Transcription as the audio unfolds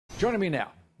Joining me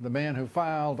now, the man who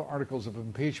filed articles of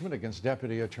impeachment against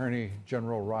Deputy Attorney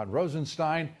General Rod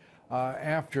Rosenstein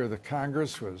after the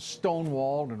Congress was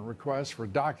stonewalled in requests for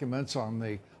documents on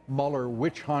the Mueller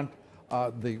witch hunt,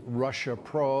 the Russia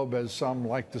probe, as some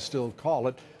like to still call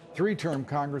it. Three-term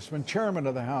Congressman, Chairman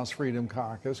of the House Freedom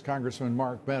Caucus, Congressman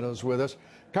Mark Meadows with us.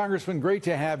 Congressman, great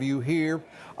to have you here.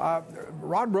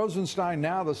 Rod Rosenstein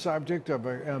now the subject of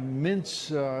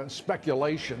immense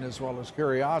speculation as well as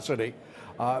curiosity,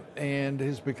 and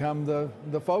has become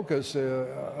the focus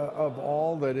of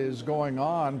all that is going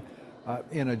on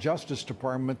in a Justice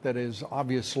Department that is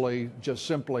obviously just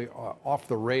simply off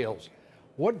the rails.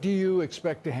 What do you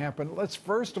expect to happen? Let's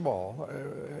first of all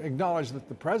acknowledge that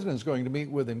the president is going to meet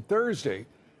with him Thursday.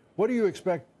 What do you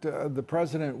expect the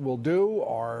president will do,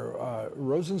 or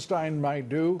Rosenstein might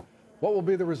do? What will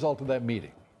be the result of that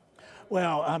meeting?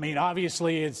 Well, I mean,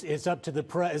 obviously, it's up to the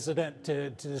president to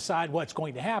decide what's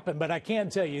going to happen. But I can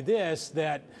tell you this,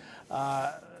 that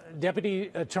Deputy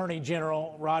Attorney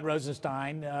General Rod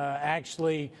Rosenstein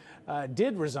actually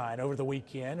did resign over the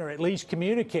weekend, or at least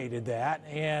communicated that.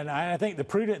 And I think the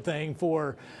prudent thing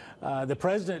for the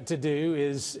president to do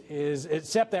is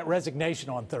accept that resignation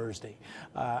on Thursday.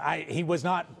 He was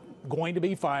not going to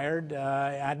be fired.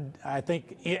 I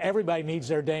think everybody needs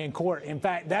their day in court. In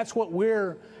fact, that's what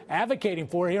we're advocating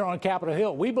for here on Capitol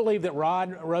Hill. We believe that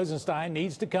Rod Rosenstein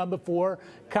needs to come before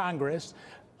Congress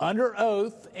under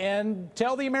oath and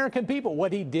tell the American people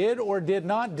what he did or did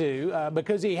not do,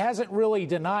 because he hasn't really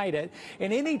denied it.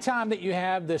 And any time that you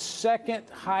have the second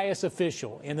highest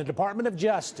official in the Department of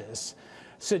Justice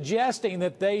suggesting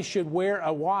that they should wear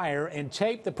a wire and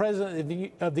tape the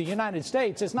President of the United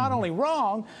States, it's not only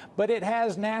wrong, but it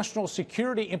has national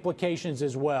security implications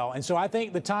as well. And so I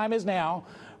think the time is now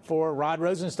for Rod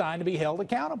Rosenstein to be held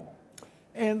accountable.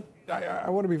 And I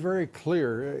want to be very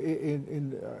clear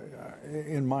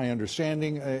in my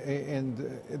understanding and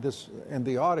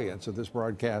the audience of this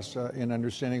broadcast in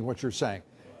understanding what you're saying.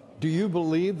 Do you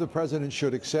believe the president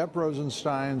should accept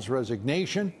Rosenstein's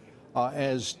resignation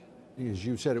as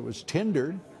you said it was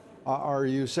tendered? Are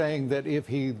you saying that if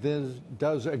he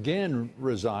does again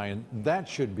resign, that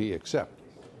should be accepted?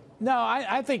 No,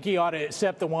 I think he ought to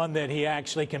accept the one that he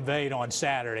actually conveyed on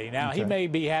Saturday. Now, he may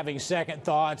be having second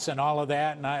thoughts and all of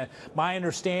that, and my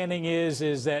understanding is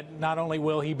that not only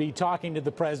will he be talking to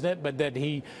the president, but that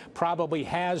he probably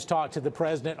has talked to the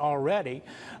president already.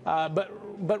 But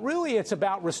really, it's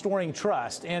about restoring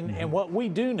trust. And what we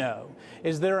do know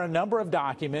is there are a number of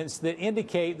documents that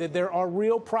indicate that there are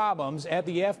real problems at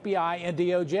the FBI and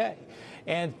DOJ.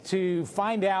 And to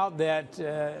find out that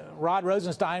Rod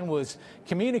Rosenstein was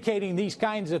communicating these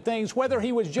kinds of things, whether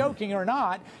he was joking or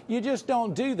not, you just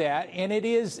don't do that. And it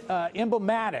is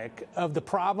emblematic of the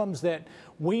problems that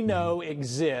we know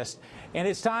exist. And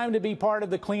it's time to be part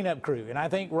of the cleanup crew. And I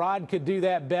think Rod could do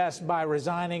that best by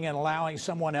resigning and allowing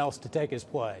someone else to take his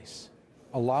place.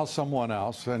 Allow someone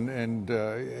else. And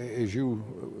as you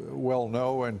well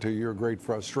know, and to your great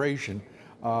frustration,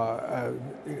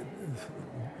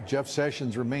 Jeff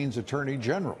Sessions remains Attorney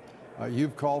General.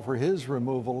 You've called for his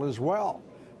removal as well.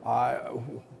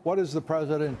 What is the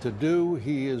president to do?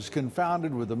 He is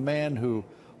confounded with a man who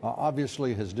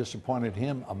obviously has disappointed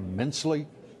him immensely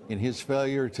in his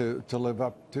failure to live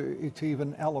up to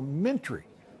even elementary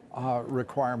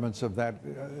requirements of that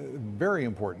very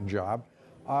important job.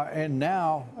 And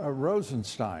now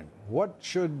Rosenstein. What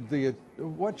should the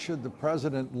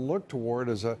president look toward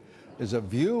as a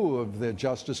view of the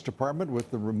Justice Department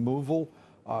with the removal,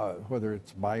 whether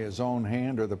it's by his own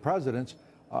hand or the president's,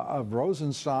 of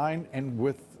Rosenstein, and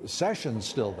with Sessions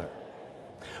still there?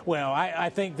 Well, I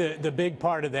think the big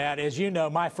part of that, as you know,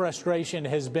 my frustration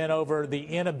has been over the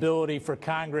inability for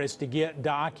Congress to get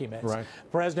documents. Right. The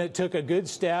president took a good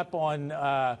step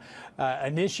on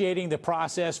initiating the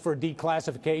process for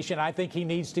declassification. I think he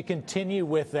needs to continue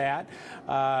with that.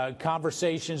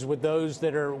 Conversations with those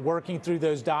that are working through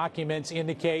those documents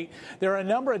indicate there are a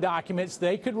number of documents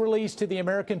they could release to the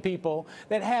American people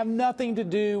that have nothing to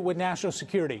do with national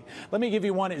security. Let me give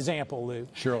you one example, Lou.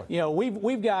 Sure. You know,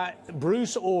 we've got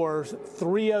Bruce Orr's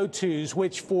 302s,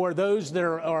 which for those that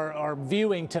are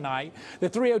viewing tonight, the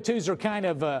 302s are kind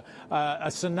of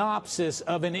a synopsis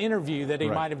of an interview that he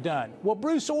might have done. Well,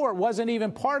 Bruce Orr wasn't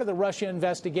even part of the Russia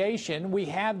investigation. We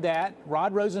have that.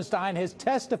 Rod Rosenstein has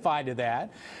testified to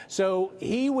that. So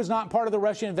he was not part of the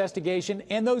Russia investigation,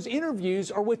 and those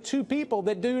interviews are with two people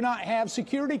that do not have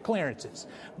security clearances,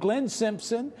 Glenn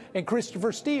Simpson and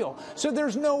Christopher Steele. So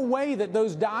there's no way that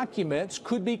those documents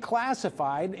could be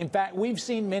classified. In fact, we've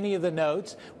seen many of the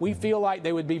notes. We feel like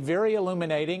they would be very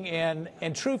illuminating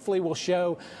and truthfully will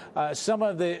show some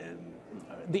of the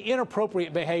the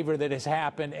inappropriate behavior that has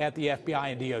happened at the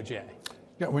FBI and DOJ.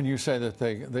 Yeah, when you say that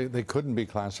they couldn't be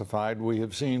classified, we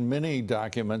have seen many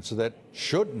documents that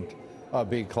shouldn't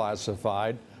be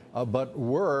classified, but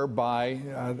were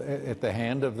at the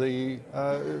hand of the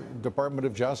Department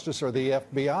of Justice or the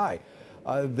FBI.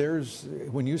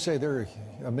 When you say there are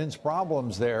immense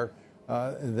problems there,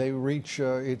 they reach,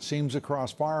 it seems,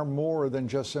 across far more than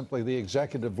just simply the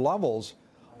executive levels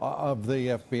of the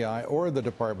FBI or the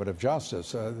Department of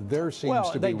Justice. There seems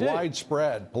to be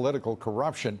widespread political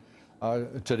corruption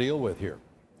to deal with here.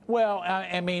 Well,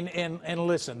 I mean, and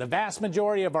listen, the vast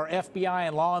majority of our FBI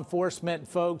and law enforcement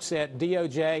folks at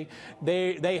DOJ,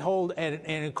 they hold an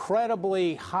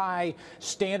incredibly high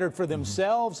standard for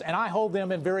themselves, and I hold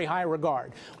them in very high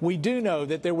regard. We do know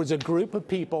that there was a group of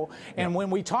people, and when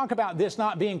we talk about this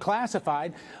not being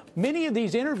classified, many of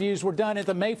these interviews were done at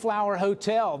the Mayflower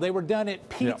Hotel. They were done at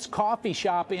Pete's Coffee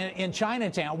Shop in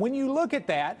Chinatown. When you look at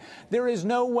that, there is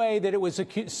no way that it was a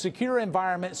secure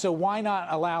environment, so why not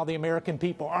allow the American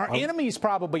people? Our enemies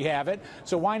probably have it,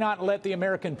 so why not let the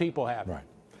American people have it? Right.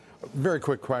 Very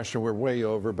quick question. We're way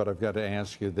over, but I've got to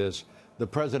ask you this. The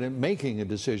president making a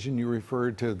decision, you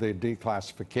referred to the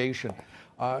declassification,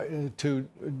 to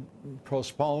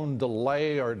postpone,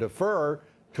 delay, or defer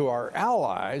to our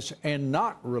allies and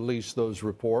not release those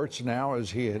reports now as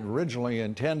he had originally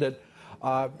intended.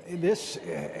 It's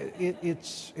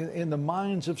in the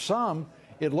minds of some,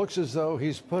 it looks as though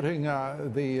he's putting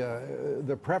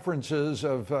the preferences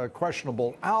of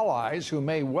questionable allies who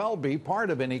may well be part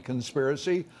of any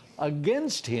conspiracy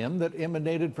against him that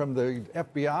emanated from the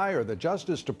FBI or the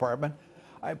Justice Department,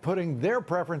 putting their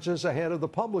preferences ahead of the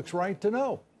public's right to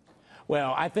know.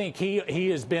 Well, I think he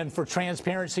has been for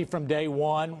transparency from day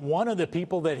one. One of the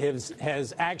people that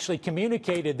has actually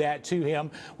communicated that to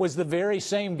him was the very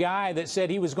same guy that said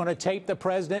he was going to tape the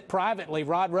president privately,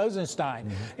 Rod Rosenstein.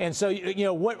 And so, you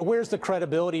know, where's the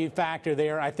credibility factor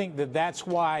there? I think that's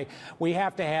why we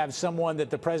have to have someone that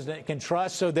the president can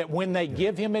trust so that when they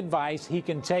give him advice, he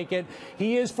can take it.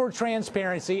 He is for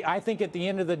transparency. I think at the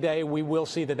end of the day, we will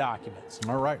see the documents.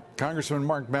 All right. Congressman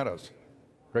Mark Meadows.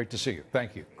 Great to see you.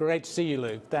 Thank you. Great to see you,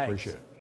 Lou. Thanks. Appreciate it.